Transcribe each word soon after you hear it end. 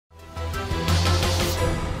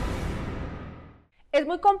Es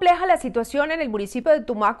muy compleja la situación en el municipio de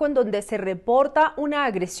Tumaco, en donde se reporta una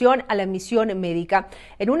agresión a la admisión médica.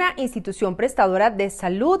 En una institución prestadora de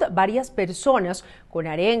salud, varias personas con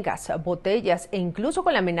arengas, botellas e incluso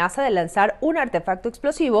con la amenaza de lanzar un artefacto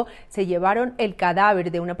explosivo se llevaron el cadáver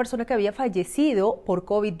de una persona que había fallecido por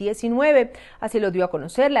COVID-19. Así lo dio a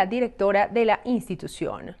conocer la directora de la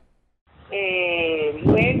institución.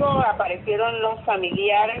 Luego aparecieron los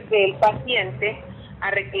familiares del paciente a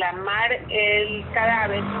reclamar el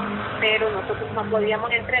cadáver, pero nosotros no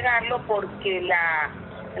podíamos entregarlo porque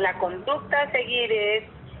la conducta a seguir es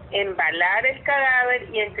embalar el cadáver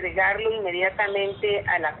y entregarlo inmediatamente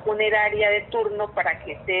a la funeraria de turno para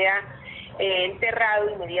que sea enterrado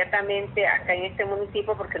inmediatamente acá en este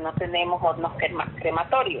municipio, porque no tenemos hornos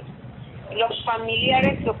crematorios. Los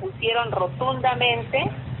familiares se opusieron rotundamente,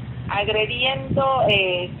 agrediendo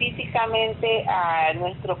físicamente a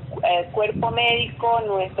nuestro cuerpo médico,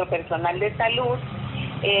 nuestro personal de salud.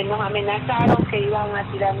 Nos amenazaron que iban a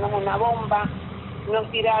tirarnos una bomba, nos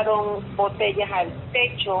tiraron botellas al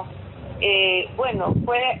techo. Bueno,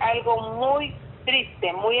 fue algo muy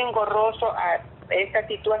triste, muy engorroso a esta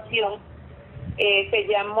situación. Se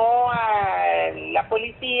llamó a la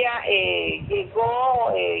policía,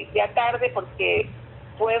 llegó ya tarde porque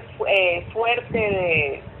fue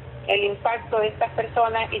fuerte el impacto de estas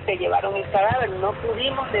personas y se llevaron el cadáver. No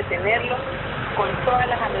pudimos detenerlo con todas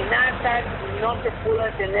las amenazas, no se pudo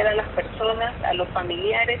detener a las personas, a los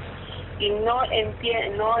familiares, y no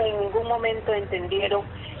en ningún momento entendieron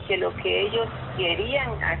que lo que ellos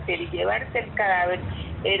querían hacer y llevarse el cadáver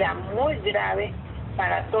era muy grave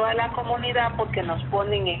para toda la comunidad, porque nos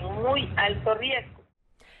ponen en muy alto riesgo.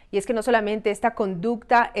 Y es que no solamente esta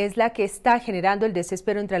conducta es la que está generando el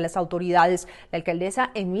desespero entre las autoridades. La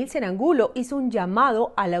alcaldesa Emilce Angulo hizo un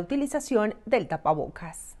llamado a la utilización del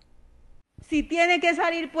tapabocas. Si tiene que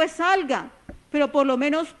salir, pues salga, pero por lo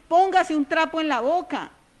menos póngase un trapo en la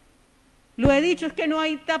boca. Lo he dicho, es que no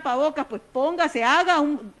hay tapabocas, pues póngase, haga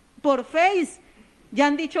por Face. Ya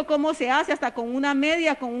han dicho cómo se hace, hasta con una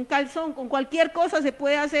media, con un calzón, con cualquier cosa se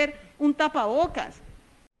puede hacer un tapabocas.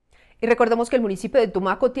 Y recordemos que el municipio de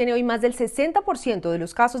Tumaco tiene hoy más del 60% de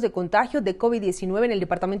los casos de contagio de COVID-19 en el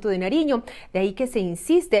departamento de Nariño. De ahí que se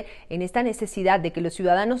insiste en esta necesidad de que los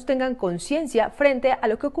ciudadanos tengan conciencia frente a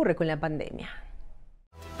lo que ocurre con la pandemia.